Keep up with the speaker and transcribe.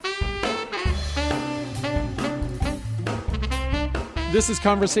This is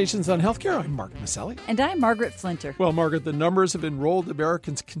Conversations on Healthcare. I'm Mark Maselli. And I'm Margaret Flinter. Well, Margaret, the numbers of enrolled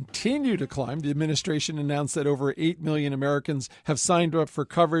Americans continue to climb. The administration announced that over 8 million Americans have signed up for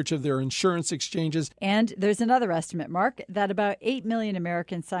coverage of their insurance exchanges. And there's another estimate, Mark, that about 8 million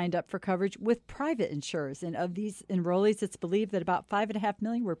Americans signed up for coverage with private insurers. And of these enrollees, it's believed that about 5.5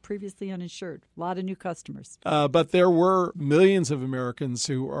 million were previously uninsured. A lot of new customers. But there were millions of Americans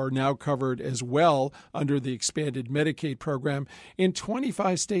who are now covered as well under the expanded Medicaid program. In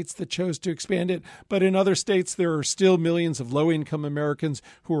 25 states that chose to expand it, but in other states there are still millions of low-income Americans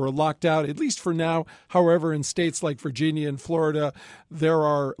who are locked out, at least for now. However, in states like Virginia and Florida, there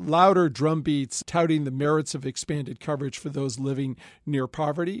are louder drumbeats touting the merits of expanded coverage for those living near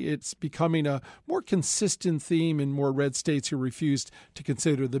poverty. It's becoming a more consistent theme in more red states who refused to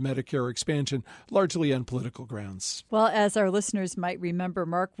consider the Medicare expansion, largely on political grounds. Well, as our listeners might remember,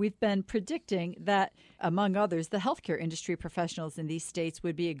 Mark, we've been predicting that, among others, the healthcare industry professionals in these states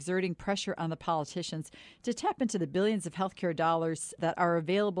would be exerting pressure on the politicians to tap into the billions of healthcare dollars that are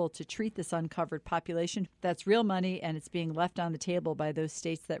available to treat this uncovered population. That's real money, and it's being left on the table by those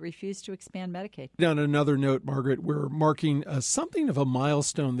states that refuse to expand Medicaid. On another note, Margaret, we're marking something of a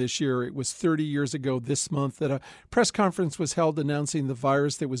milestone this year. It was 30 years ago this month that a press conference was held announcing the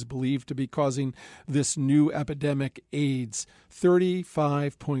virus that was believed to be causing this new epidemic, AIDS.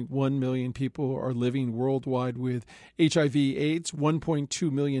 35.1 million people are living worldwide with HIV/AIDS.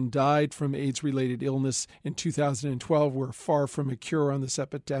 1.2 million died from AIDS-related illness in 2012. We're far from a cure on this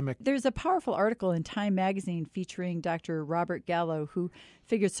epidemic. There's a powerful article in Time magazine featuring Dr. Robert Gallo, who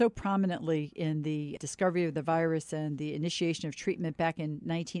figured so prominently in the discovery of the virus and the initiation of treatment back in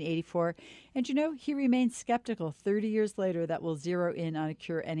 1984. And, he remains skeptical 30 years later that we'll zero in on a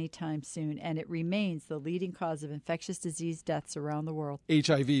cure anytime soon. And it remains the leading cause of infectious disease deaths around the world.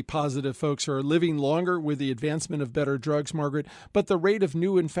 HIV-positive folks are living longer with the advancement of better drugs, Margaret, but the rate of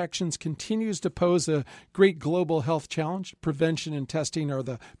new infections continues to pose a great global health challenge. Prevention and testing are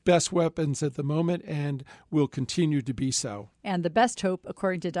the best weapons at the moment and will continue to be so. And the best hope,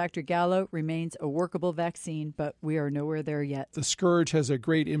 according to Dr. Gallo, remains a workable vaccine, but we are nowhere there yet. The scourge has a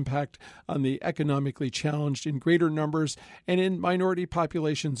great impact on the economically challenged in greater numbers and in minority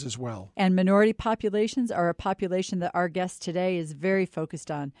populations as well. And minority populations are a population that our guest today is very focused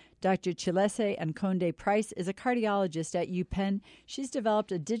on. Dr. Chileshe Nkonde-Price is a cardiologist at UPenn. She's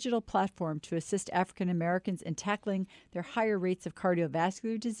developed a digital platform to assist African Americans in tackling their higher rates of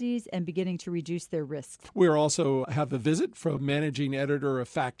cardiovascular disease and beginning to reduce their risks. We also have a visit from managing editor of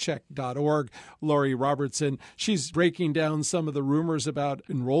factcheck.org, Laurie Robertson. She's breaking down some of the rumors about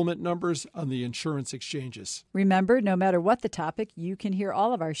enrollment numbers on the insurance exchanges. Remember, no matter what the topic, you can hear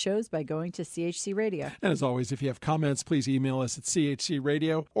all of our shows by going to CHC Radio. And as always, if you have comments, please email us at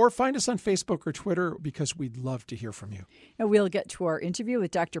chcradio or find us on Facebook or Twitter because we'd love to hear from you. And we'll get to our interview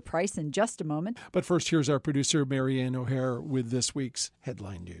with Dr. Price in just a moment. But first, here's our producer, Marianne O'Hare, with this week's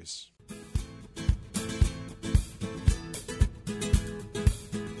headline news.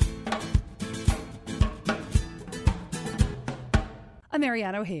 I'm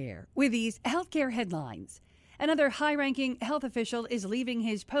Marianne O'Hare with these healthcare headlines. Another high-ranking health official is leaving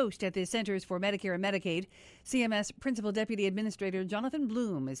his post at the Centers for Medicare and Medicaid. CMS Principal Deputy Administrator Jonathan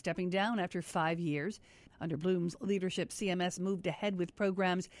Bloom is stepping down after 5 years. Under Bloom's leadership, CMS moved ahead with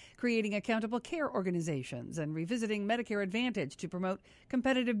programs creating accountable care organizations and revisiting Medicare Advantage to promote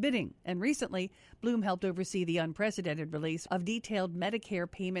competitive bidding. And recently, Bloom helped oversee the unprecedented release of detailed Medicare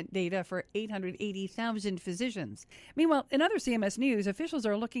payment data for 880,000 physicians. Meanwhile, in other CMS news, officials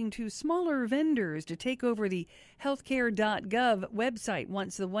are looking to smaller vendors to take over the healthcare.gov website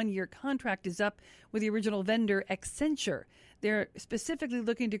once the one-year contract is up with the original vendor, Accenture. They're specifically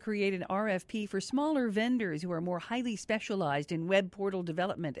looking to create an RFP for smaller vendors who are more highly specialized in web portal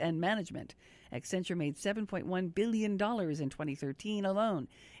development and management. Accenture made $7.1 billion in 2013 alone.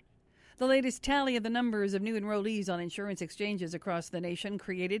 The latest tally of the numbers of new enrollees on insurance exchanges across the nation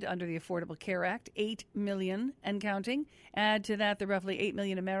created under the Affordable Care Act, 8 million and counting. Add to that the roughly 8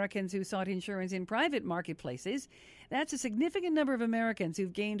 million Americans who sought insurance in private marketplaces. That's a significant number of Americans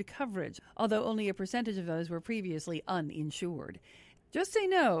who've gained coverage, although only a percentage of those were previously uninsured. Just say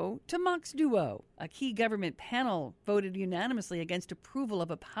no to Mox Duo. A key government panel voted unanimously against approval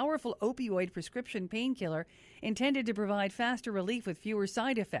of a powerful opioid prescription painkiller intended to provide faster relief with fewer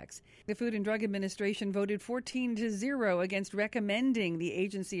side effects. The Food and Drug Administration voted 14-0 against recommending the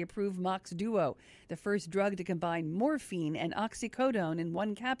agency approve Mox Duo, the first drug to combine morphine and oxycodone in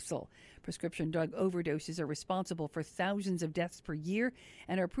one capsule. Prescription drug overdoses are responsible for thousands of deaths per year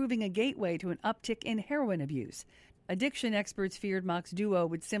and are proving a gateway to an uptick in heroin abuse. Addiction experts feared Mach's duo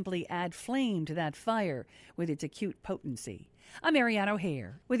would simply add flame to that fire with its acute potency. I'm Marianne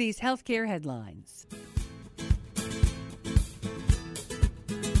O'Hare with these healthcare headlines.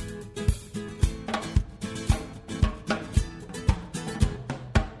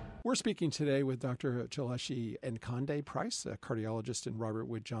 We're speaking today with Dr. Chileshe Nkonde-Price, a cardiologist and Robert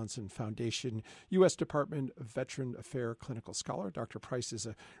Wood Johnson Foundation U.S. Department of Veteran Affairs clinical scholar. Dr. Price is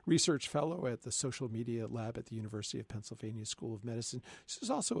a research fellow at the Social Media Lab at the University of Pennsylvania School of Medicine. She's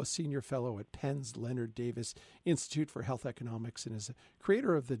also a senior fellow at Penn's Leonard Davis Institute for Health Economics and is a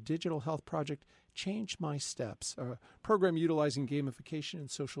creator of the digital health project Change My Steps, a program utilizing gamification and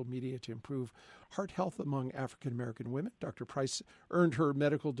social media to improve heart health among African American women. Dr. Price earned her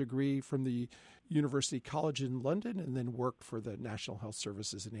medical degree from the University College in London and then worked for the National Health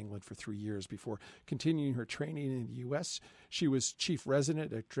Services in England for 3 years before continuing her training in the U.S. She was chief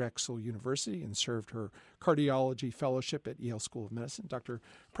resident at Drexel University and served her cardiology fellowship at Yale School of Medicine. Dr.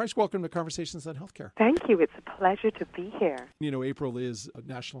 Price, welcome to Conversations on Healthcare. Thank you. It's a pleasure to be here. You know, April is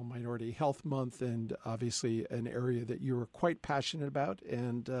National Minority Health Month and obviously an area that you are quite passionate about.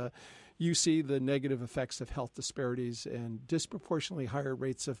 And you see the negative effects of health disparities and disproportionately higher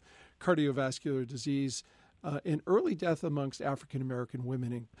rates of cardiovascular disease and early death amongst African American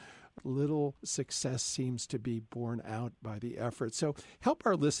women. And little success seems to be borne out by the effort. So help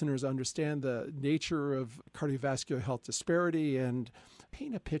our listeners understand the nature of cardiovascular health disparity and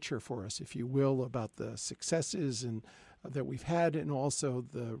paint a picture for us, if you will, about the successes and that we've had and also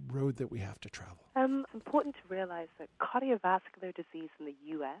the road that we have to travel. It's important to realize that cardiovascular disease in the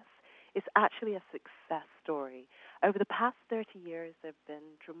U.S. is actually a success story. Over the past 30 years, there have been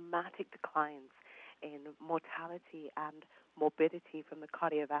dramatic declines in mortality and morbidity from the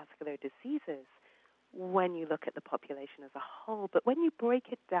cardiovascular diseases when you look at the population as a whole. But when you break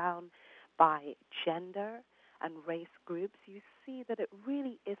it down by gender and race groups, you see that it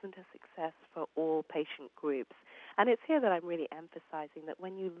really isn't a success for all patient groups. And it's here that I'm really emphasizing that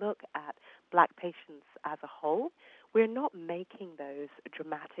when you look at black patients as a whole, we're not making those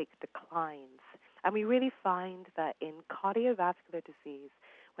dramatic declines. And we really find that in cardiovascular disease,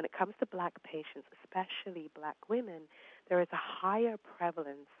 when it comes to black patients, especially black women, there is a higher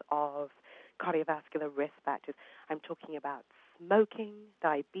prevalence of cardiovascular risk factors. I'm talking about smoking,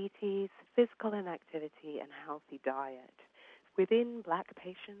 diabetes, physical inactivity, and healthy diet. Within black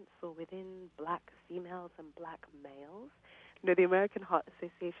patients or within black females and black males, the American Heart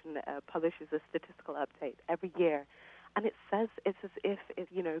Association publishes a statistical update every year, and it says it's as if it's,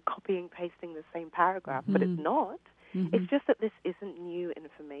 copying, pasting the same paragraph, but it's not. It's just that this isn't new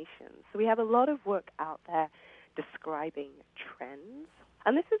information. So we have a lot of work out there describing trends.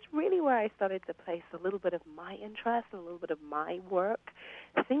 And this is really where I started to place a little bit of my interest and a little bit of my work,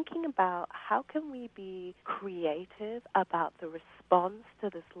 thinking about how can we be creative about the response to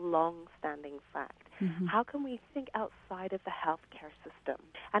this long-standing fact. How can we think outside of the healthcare system?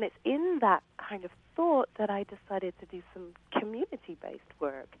 And it's in that kind of thought that I decided to do some community-based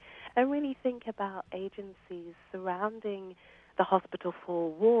work and really think about agencies surrounding the hospital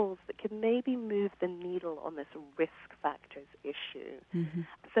four walls that could maybe move the needle on this risk factors issue.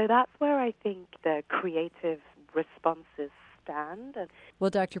 So that's where I think the creative responses stand.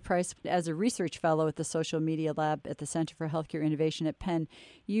 Well, Dr. Price, as a research fellow at the Social Media Lab at the Center for Healthcare Innovation at Penn,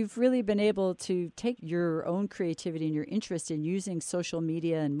 you've really been able to take your own creativity and your interest in using social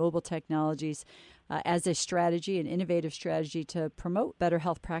media and mobile technologies as a strategy, an innovative strategy to promote better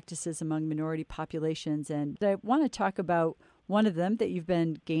health practices among minority populations. And I want to talk about one of them that you've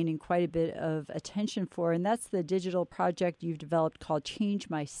been gaining quite a bit of attention for, and that's the digital project you've developed called Change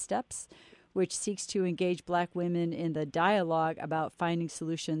My Steps, which seeks to engage black women in the dialogue about finding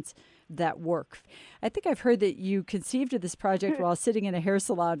solutions that work. I think I've heard that you conceived of this project while sitting in a hair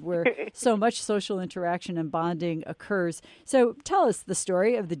salon where so much social interaction and bonding occurs. So tell us the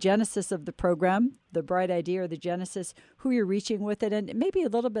story of the genesis of the program, the bright idea or the genesis, who you're reaching with it, and maybe a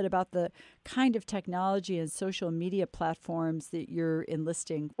little bit about the kind of technology and social media platforms that you're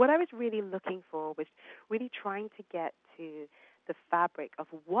enlisting. What I was really looking for was really trying to get to the fabric of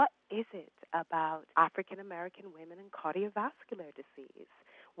what is it about African American women and cardiovascular disease?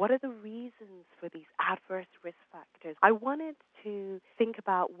 What are the reasons for these adverse risk factors? I wanted to think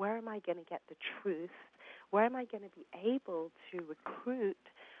about where am I going to get the truth? Where am I going to be able to recruit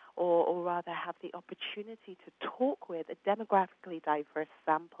or rather have the opportunity to talk with a demographically diverse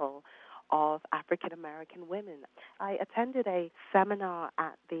sample of African American women? I attended a seminar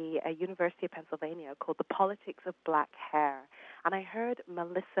at the University of Pennsylvania called The Politics of Black Hair, And I heard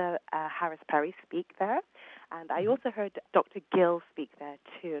Melissa Harris-Perry speak there, and I also heard Dr. Gill speak there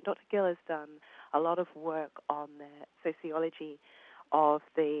too. Dr. Gill has done a lot of work on the sociology of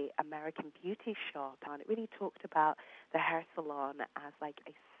the American beauty shop, and it really talked about the hair salon as like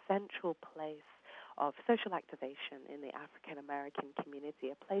a central place of social activation in the African American community,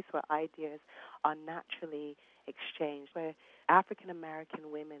 a place where ideas are naturally exchanged, where African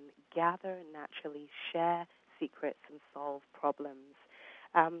American women gather, naturally share secrets, and solve problems.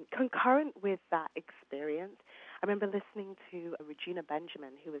 Concurrent with that experience, I remember listening to Regina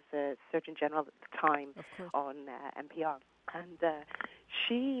Benjamin, who was the Surgeon General at the time, on NPR. And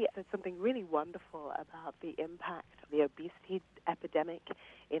she said something really wonderful about the impact of the obesity epidemic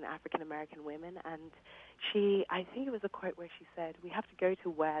in African American women. And I think it was a quote where she said, "We have to go to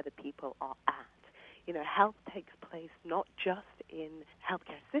where the people are at." You know, health takes place not just in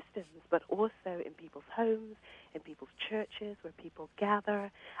healthcare systems, but also in people's homes, in people's churches, where people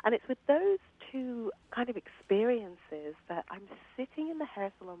gather. And it's with those two kind of experiences that I'm sitting in the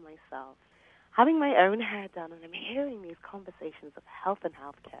hair salon myself, having my own hair done, and I'm hearing these conversations of health and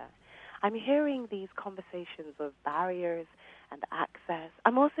healthcare. I'm hearing these conversations of barriers and access.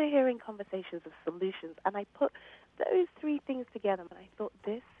 I'm also hearing conversations of solutions, and I put those three things together, and I thought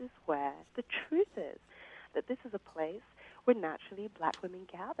this is where the truth is, that this is a place where naturally black women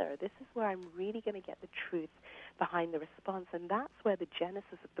gather. This is where I'm really going to get the truth behind the response, and that's where the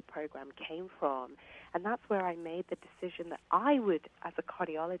genesis of the program came from, and that's where I made the decision that I would, as a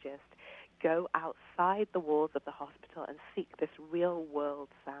cardiologist, go outside the walls of the hospital and seek this real-world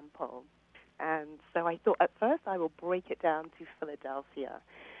sample. And so I thought at first I will break it down to Philadelphia.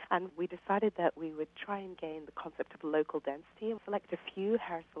 And we decided that we would try and gain the concept of local density and select a few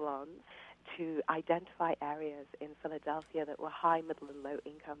hair salons to identify areas in Philadelphia that were high, middle, and low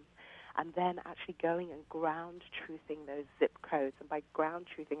income, and then actually going and ground truthing those zip codes. And by ground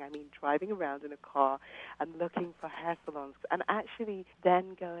truthing, I mean driving around in a car and looking for hair salons, and actually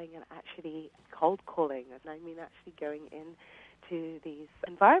then going and actually cold calling, and I mean actually going in to these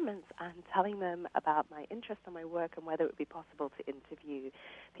environments and telling them about my interest and my work and whether it would be possible to interview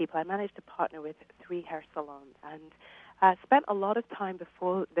people. I managed to partner with 3 hair salons and spent a lot of time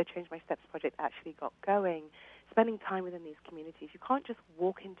before the Change My Steps project actually got going, spending time within these communities. You can't just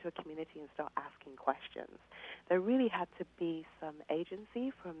walk into a community and start asking questions. There really had to be some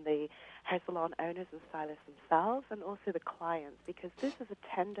agency from the hair salon owners and stylists themselves, and also the clients, because this is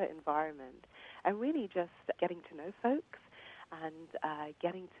a tender environment, and really just getting to know folks and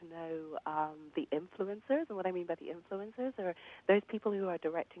getting to know the influencers. And what I mean by the influencers are those people who are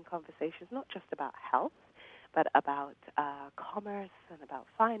directing conversations not just about health, but about commerce and about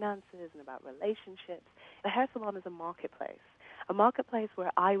finances and about relationships. The hair salon is a marketplace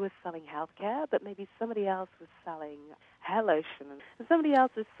where I was selling healthcare, but maybe somebody else was selling hair lotion, and somebody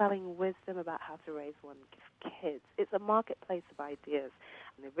else was selling wisdom about how to raise one's kids. It's a marketplace of ideas.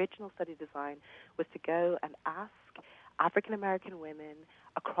 And the original study design was to go and ask African American women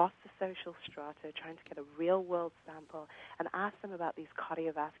across the social strata, trying to get a real-world sample, and ask them about these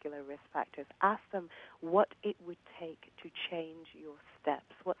cardiovascular risk factors. Ask them what it would take to change your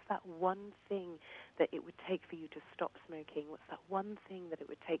steps. What's that one thing that it would take for you to stop smoking? What's that one thing that it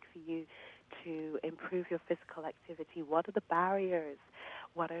would take for you to improve your physical activity? What are the barriers?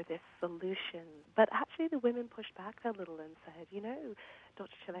 What are the solutions? But actually the women pushed back a little and said, you know,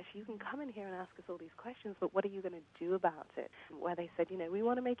 Dr. Chileshe, you can come in here and ask us all these questions, but what are you going to do about it? Where they said, you know, we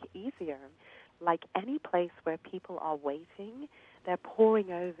want to make it easier. Like any place where people are waiting, they're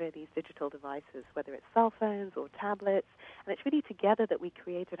poring over these digital devices, whether it's cell phones or tablets, and it's really together that we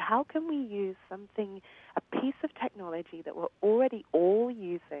created, how can we use something, a piece of technology that we're already all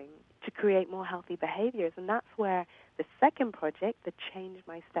using to create more healthy behaviors? And that's where the second project, the Change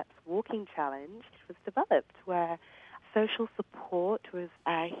My Steps Walking Challenge, was developed, where social support was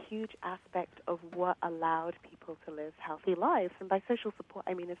a huge aspect of what allowed people to live healthy lives. And by social support,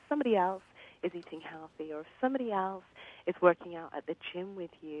 I mean if somebody else is eating healthy, or if somebody else is working out at the gym with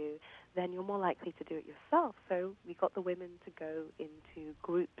you, then you're more likely to do it yourself. So we got the women to go into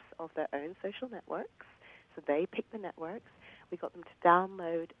groups of their own social networks. So they picked the networks. We got them to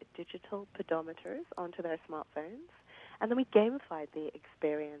download digital pedometers onto their smartphones. And then we gamified the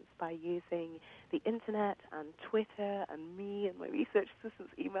experience by using the internet and Twitter and me and my research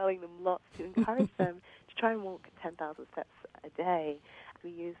assistants emailing them lots to encourage them to try and walk 10,000 steps a day.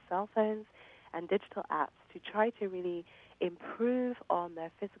 We used cell phones and digital apps to try to really improve on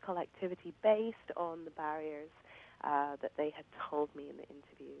their physical activity based on the barriers that they had told me in the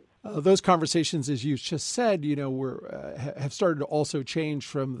interviews. Those conversations, as you just said, you know, have started to also change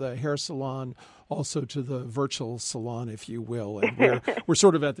from the hair salon also to the virtual salon, if you will. And we're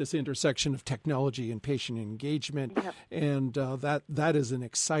sort of at this intersection of technology and patient engagement, Yep. and that is an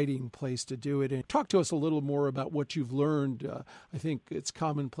exciting place to do it. And talk to us a little more about what you've learned. I think it's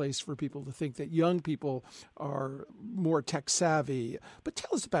commonplace for people to think that young people are more tech savvy, but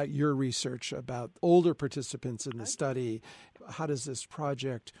tell us about your research about older participants in the study. How does this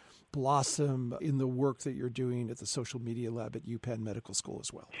project blossom in the work that you're doing at the Social Media Lab at UPenn Medical School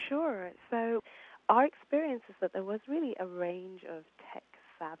as well? Sure. So our experience is that there was really a range of tech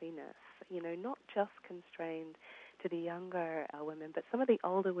savviness, not just constrained to the younger women, but some of the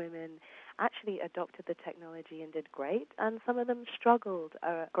older women actually adopted the technology and did great, and some of them struggled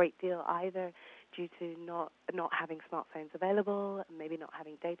a great deal, either due to not having smartphones available, maybe not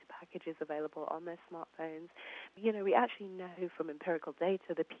having data packages available on their smartphones. We actually know from empirical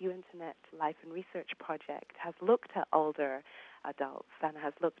data, the Pew Internet Life and Research Project has looked at older adults and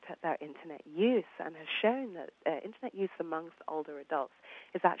has looked at their internet use and has shown that internet use amongst older adults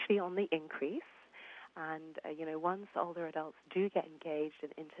is actually on the increase. And, once older adults do get engaged in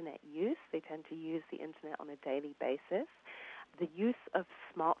internet use, they tend to use the internet on a daily basis. The use of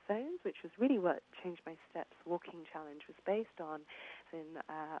smartphones, which was really what Changed My Steps Walking Challenge was based on in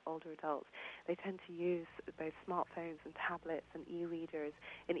older adults, they tend to use both smartphones and tablets and e-readers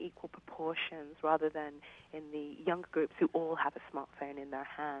in equal proportions rather than in the younger groups who all have a smartphone in their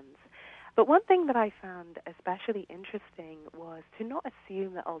hands. But one thing that I found especially interesting was to not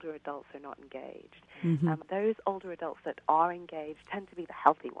assume that older adults are not engaged. Mm-hmm. Those older adults that are engaged tend to be the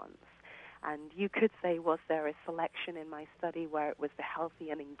healthy ones. And you could say, was there a selection in my study where it was the healthy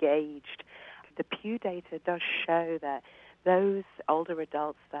and engaged? The Pew data does show that those older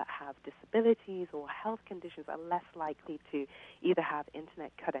adults that have disabilities or health conditions are less likely to either have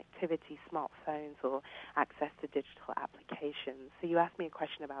internet connectivity, smartphones, or access to digital applications. So you asked me a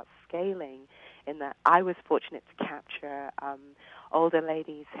question about scaling, in that I was fortunate to capture older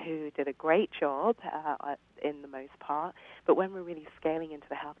ladies who did a great job in the most part, but when we're really scaling into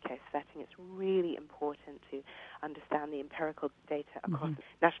the healthcare setting, it's really important to understand the empirical data across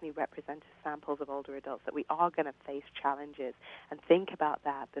nationally representative samples of older adults, that we are going to face challenges, and think about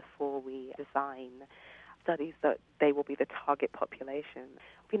that before we design studies that they will be the target population.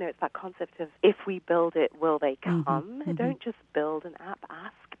 It's that concept of, if we build it, will they come? Don't just build an app.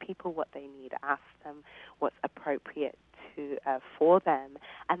 Ask people what they need. Ask them what's appropriate for them,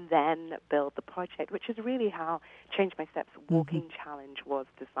 and then build the project, which is really how Change My Steps Walking Challenge was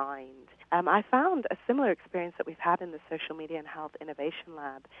designed. I found a similar experience that we've had in the Social Media and Health Innovation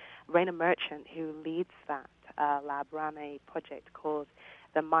Lab. Raina Merchant, who leads that lab, ran a project called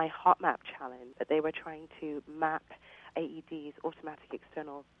the My Heart Map Challenge, that they were trying to map AEDs, automatic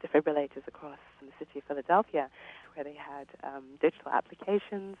external defibrillators, across the city of Philadelphia, where they had digital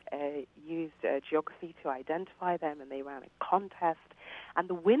applications, used geography to identify them, and they ran a contest. And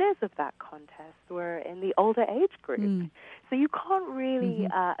the winners of that contest were in the older age group. So you can't really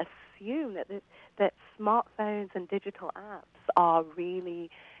assume that smartphones and digital apps are really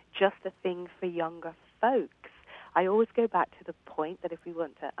just a thing for younger folks. I always go back to the point that if we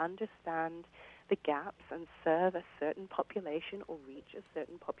want to understand the gaps and serve a certain population or reach a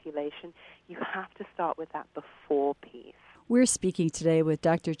certain population, you have to start with that before piece. We're speaking today with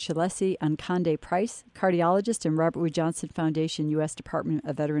Dr. Chileshe Nkonde-Price, cardiologist and Robert Wood Johnson Foundation U.S. Department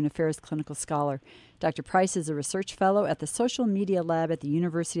of Veteran Affairs clinical scholar. Dr. Price is a research fellow at the Social Media Lab at the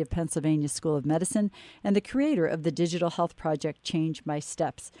University of Pennsylvania School of Medicine and the creator of the digital health project Change My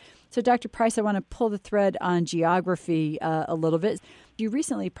Steps. So, Dr. Price, I want to pull the thread on geography a little bit. You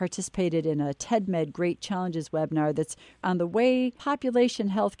recently participated in a TEDMED Great Challenges webinar that's on the way population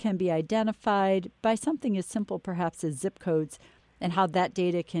health can be identified by something as simple perhaps as zip codes, and how that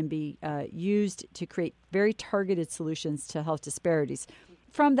data can be used to create very targeted solutions to health disparities.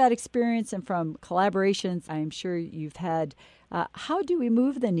 From that experience and from collaborations I'm sure you've had, how do we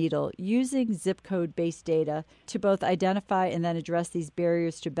move the needle using zip code-based data to both identify and then address these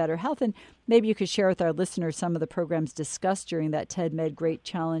barriers to better health? And maybe you could share with our listeners some of the programs discussed during that TEDMED Great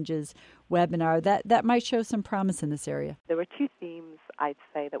Challenges webinar that might show some promise in this area. There were two themes, I'd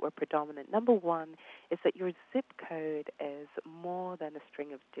say, that were predominant. Number one is that your zip code is more than a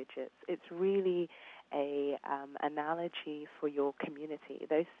string of digits. It's really a analogy for your community,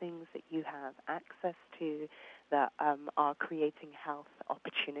 those things that you have access to that are creating health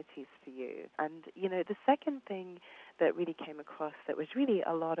opportunities for you. And, the second thing that really came across that was really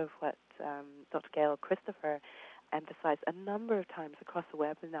a lot of what Dr. Gail Christopher emphasized a number of times across the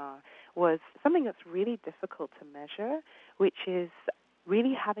webinar was something that's really difficult to measure, which is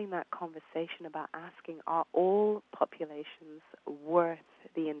really having that conversation about asking, are all populations worth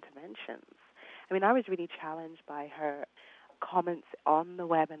the interventions? I mean, I was really challenged by her comments on the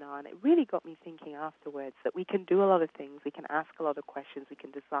webinar, and it really got me thinking afterwards that we can do a lot of things, we can ask a lot of questions, we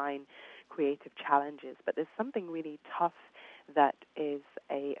can design creative challenges, but there's something really tough that is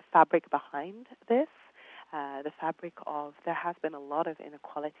a fabric behind this. The fabric of there has been a lot of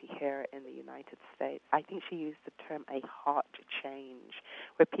inequality here in the United States. I think she used the term a heart change,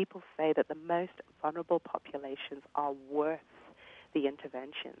 where people say that the most vulnerable populations are worth the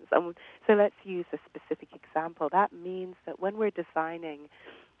interventions. So let's use a specific example. That means that when we're designing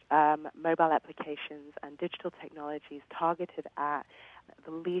mobile applications and digital technologies targeted at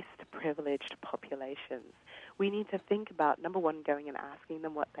the least privileged populations, we need to think about, number one, going and asking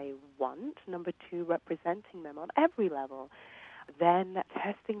them what they want, number two, representing them on every level, then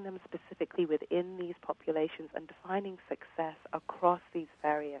testing them specifically within these populations and defining success across these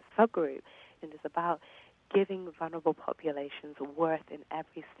various subgroups. And it's about giving vulnerable populations worth in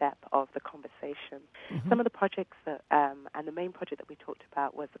every step of the conversation. Mm-hmm. Some of the projects that, and the main project that we talked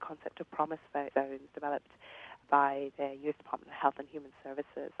about was the concept of promise zones developed by the U.S. Department of Health and Human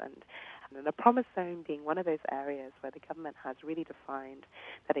Services, and the promise zone being one of those areas where the government has really defined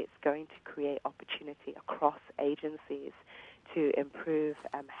that it's going to create opportunity across agencies to improve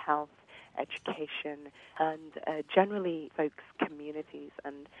health, education, and generally folks' communities.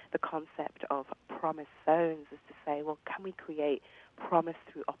 And the concept of promise zones is to say, well, can we create promise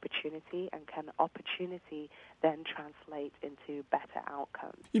through opportunity, and can opportunity then translate into better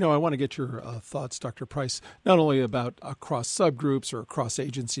outcomes? You know, I want to get your thoughts, Dr. Price, not only about across subgroups or across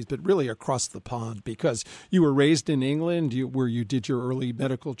agencies, but really across the pond, because you were raised in England, where you did your early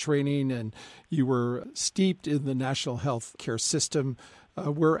medical training, and you were steeped in the national health care system,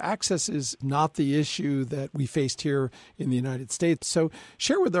 where access is not the issue that we faced here in the United States. So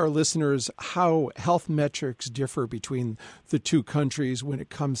share with our listeners how health metrics differ between the two countries when it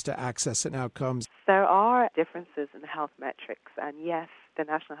comes to access and outcomes. There are differences in health metrics, and yes, the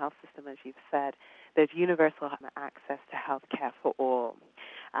national health system, as you've said, there's universal access to health care for all.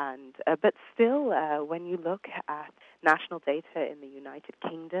 And but still, when you look at national data in the United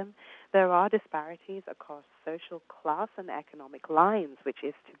Kingdom, there are disparities across social class and economic lines, which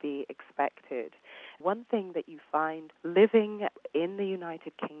is to be expected. One thing that you find living in the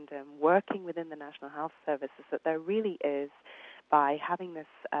United Kingdom, working within the National Health Service, is that there really is, by having this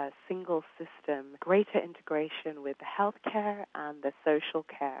single system, greater integration with the healthcare and the social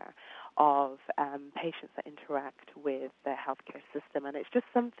care of patients that interact with the healthcare system. And it's just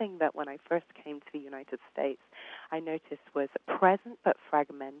something that when I first came to the United States, I noticed was present but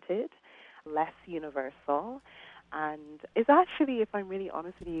fragmented, less universal, and is actually, if I'm really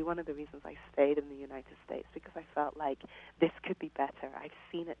honest with you, one of the reasons I stayed in the United States, because I felt like this could be better. I've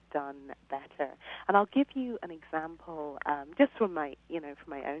seen it done better. And I'll give you an example just from my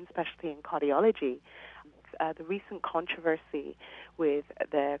own specialty in cardiology. The recent controversy with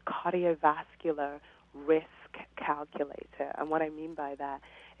the cardiovascular risk calculator. And what I mean by that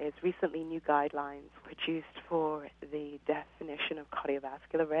is recently new guidelines produced for the definition of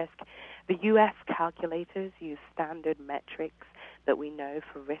cardiovascular risk. The U.S. calculators use standard metrics that we know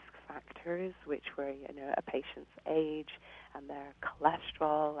for risk factors, which were, a patient's age and their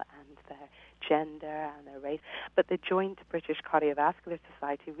cholesterol and their gender and their race. But the Joint British Cardiovascular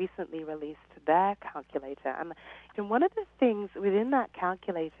Society recently released their calculator. And one of the things within that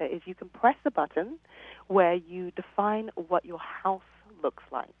calculator is you can press a button where you define what your house looks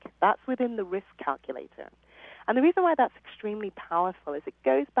like. That's within the risk calculator. And the reason why that's extremely powerful is it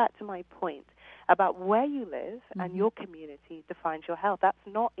goes back to my point about where you live and your community defines your health. That's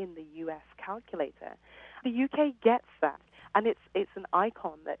not in the U.S. calculator. The UK gets that. And it's an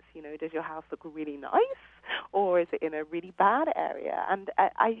icon that's, does your house look really nice, or is it in a really bad area? And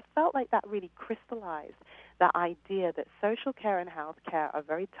I felt like that really crystallized the idea that social care and health care are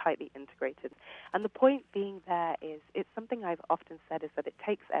very tightly integrated. And the point being there is, it's something I've often said, is that it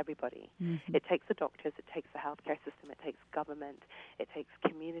takes everybody. Mm-hmm. It takes the doctors, it takes the healthcare system, it takes government, it takes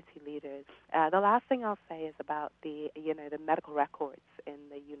community leaders. The last thing I'll say is about the medical records in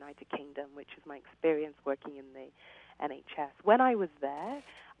the United Kingdom, which is my experience working in the NHS. When I was there,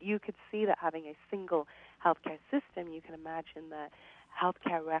 you could see that having a single healthcare system, you can imagine that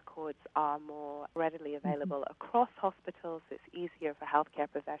healthcare records are more readily available across hospitals. It's easier for healthcare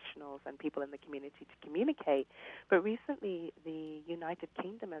professionals and people in the community to communicate. But recently, the United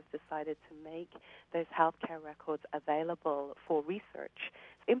Kingdom has decided to make those healthcare records available for research.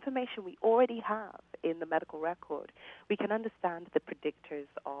 Information we already have in the medical record, we can understand the predictors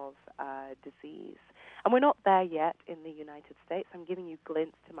of disease. And we're not there yet in the United States. I'm giving you a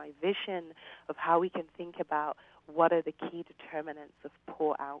glimpse to my vision of how we can think about what are the key determinants of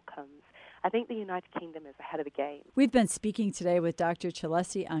poor outcomes. I think the United Kingdom is ahead of the game. We've been speaking today with Dr.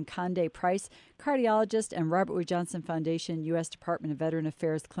 Chileshe Nkonde-Price, cardiologist and Robert Wood Johnson Foundation U.S. Department of Veteran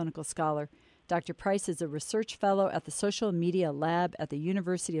Affairs clinical scholar. Dr. Price is a research fellow at the Social Media Lab at the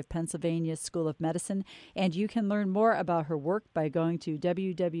University of Pennsylvania School of Medicine, and you can learn more about her work by going to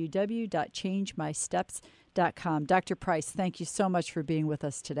www.changemysteps.com. Dr. Price, thank you so much for being with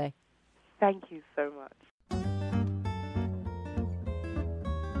us today. Thank you so much.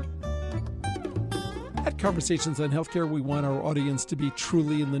 At Conversations on Healthcare, we want our audience to be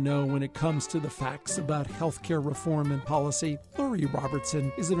truly in the know when it comes to the facts about healthcare reform and policy. Lori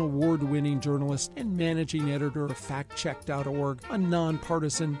Robertson is an award-winning journalist and managing editor of FactCheck.org, a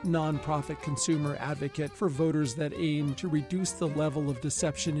nonpartisan, nonprofit consumer advocate for voters that aim to reduce the level of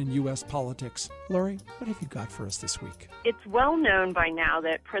deception in U.S. politics. Lori, what have you got for us this week? It's well known by now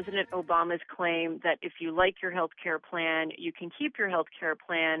that President Obama's claim that if you like your health care plan, you can keep your health care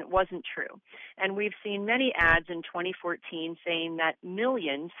plan wasn't true. And we've seen many ads in 2014 saying that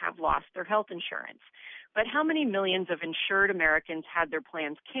millions have lost their health insurance. But how many millions of insured Americans had their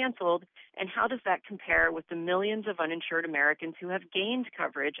plans canceled, and how does that compare with the millions of uninsured Americans who have gained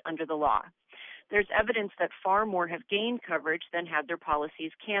coverage under the law? There's evidence that far more have gained coverage than had their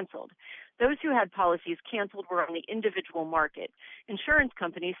policies canceled. Those who had policies canceled were on the individual market. Insurance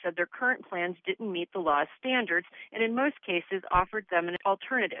companies said their current plans didn't meet the law's standards and in most cases offered them an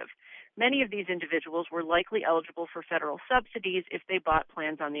alternative. Many of these individuals were likely eligible for federal subsidies if they bought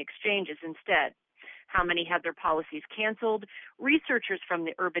plans on the exchanges instead. How many had their policies canceled? Researchers from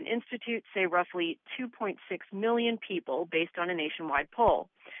the Urban Institute say roughly 2.6 million people based on a nationwide poll.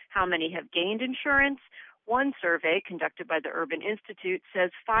 How many have gained insurance? One survey conducted by the Urban Institute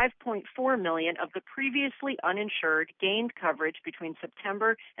says 5.4 million of the previously uninsured gained coverage between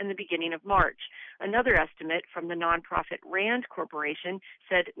September and the beginning of March. Another estimate from the nonprofit RAND Corporation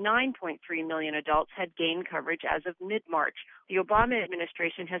said 9.3 million adults had gained coverage as of mid-March. The Obama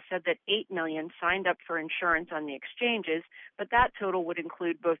administration has said that 8 million signed up for insurance on the exchanges, but that total would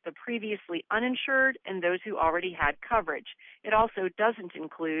include both the previously uninsured and those who already had coverage. It also doesn't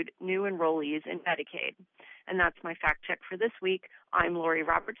include new enrollees in Medicaid. And that's my fact check for this week. I'm Lori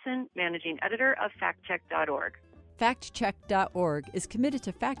Robertson, managing editor of FactCheck.org. FactCheck.org is committed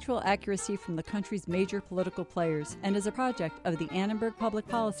to factual accuracy from the country's major political players and is a project of the Annenberg Public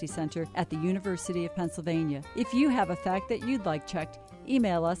Policy Center at the University of Pennsylvania. If you have a fact that you'd like checked,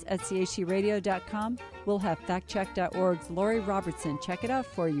 email us at chcradio.com. We'll have FactCheck.org's Lori Robertson check it out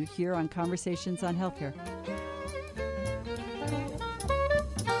for you here on Conversations on Healthcare.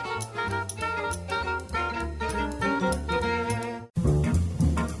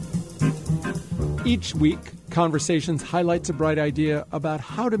 Each week, Conversations highlights a bright idea about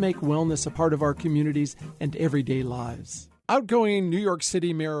how to make wellness a part of our communities and everyday lives. Outgoing New York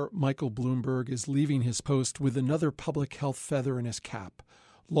City Mayor Michael Bloomberg is leaving his post with another public health feather in his cap.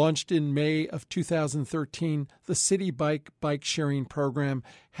 Launched in May of 2013, the City Bike bike-sharing program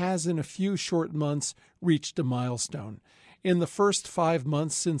has in a few short months reached a milestone. In the first 5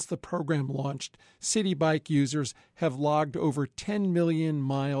 months since the program launched, City Bike users have logged over 10 million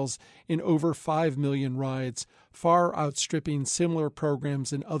miles in over 5 million rides, far outstripping similar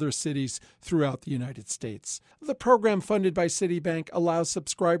programs in other cities throughout the United States. The program, funded by Citibank, allows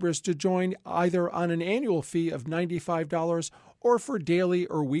subscribers to join either on an annual fee of $95 or for daily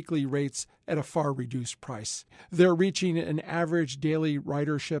or weekly rates at a far reduced price. They're reaching an average daily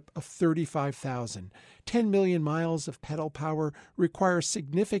ridership of 35,000. 10 million miles of pedal power requires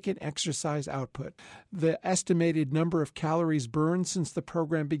significant exercise output. The estimated number of calories burned since the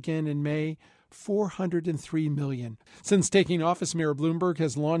program began in May, 403 million. Since taking office, Mayor Bloomberg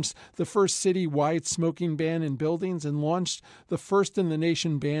has launched the first city-wide smoking ban in buildings and launched the first in the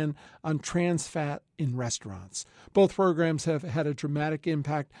nation ban on trans fat in restaurants. Both programs have had a dramatic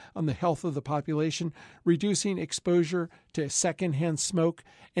impact on the health of the population, reducing exposure to secondhand smoke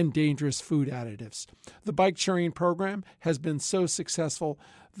and dangerous food additives. The bike sharing program has been so successful,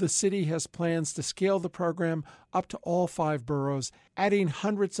 the city has plans to scale the program up to all 5 boroughs, adding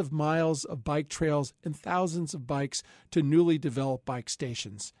hundreds of miles of bike trails and thousands of bikes to newly developed bike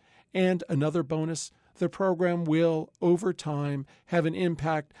stations. And another bonus, the program will, over time, have an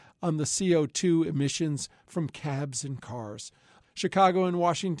impact on the CO2 emissions from cabs and cars. Chicago and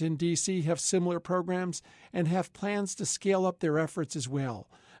Washington, D.C. have similar programs and have plans to scale up their efforts as well.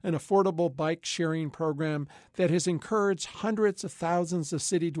 An affordable bike-sharing program that has encouraged hundreds of thousands of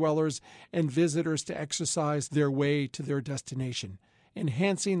city dwellers and visitors to exercise their way to their destination,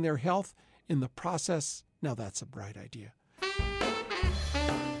 enhancing their health in the process. Now that's a bright idea.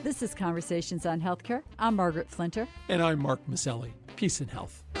 This is Conversations on Healthcare. I'm Margaret Flinter. And I'm Mark Maselli. Peace and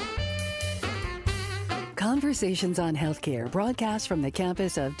health. Conversations on Healthcare broadcast from the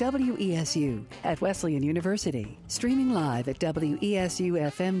campus of WESU at Wesleyan University. Streaming live at WESUFM.org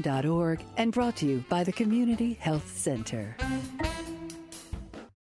and brought to you by the Community Health Center.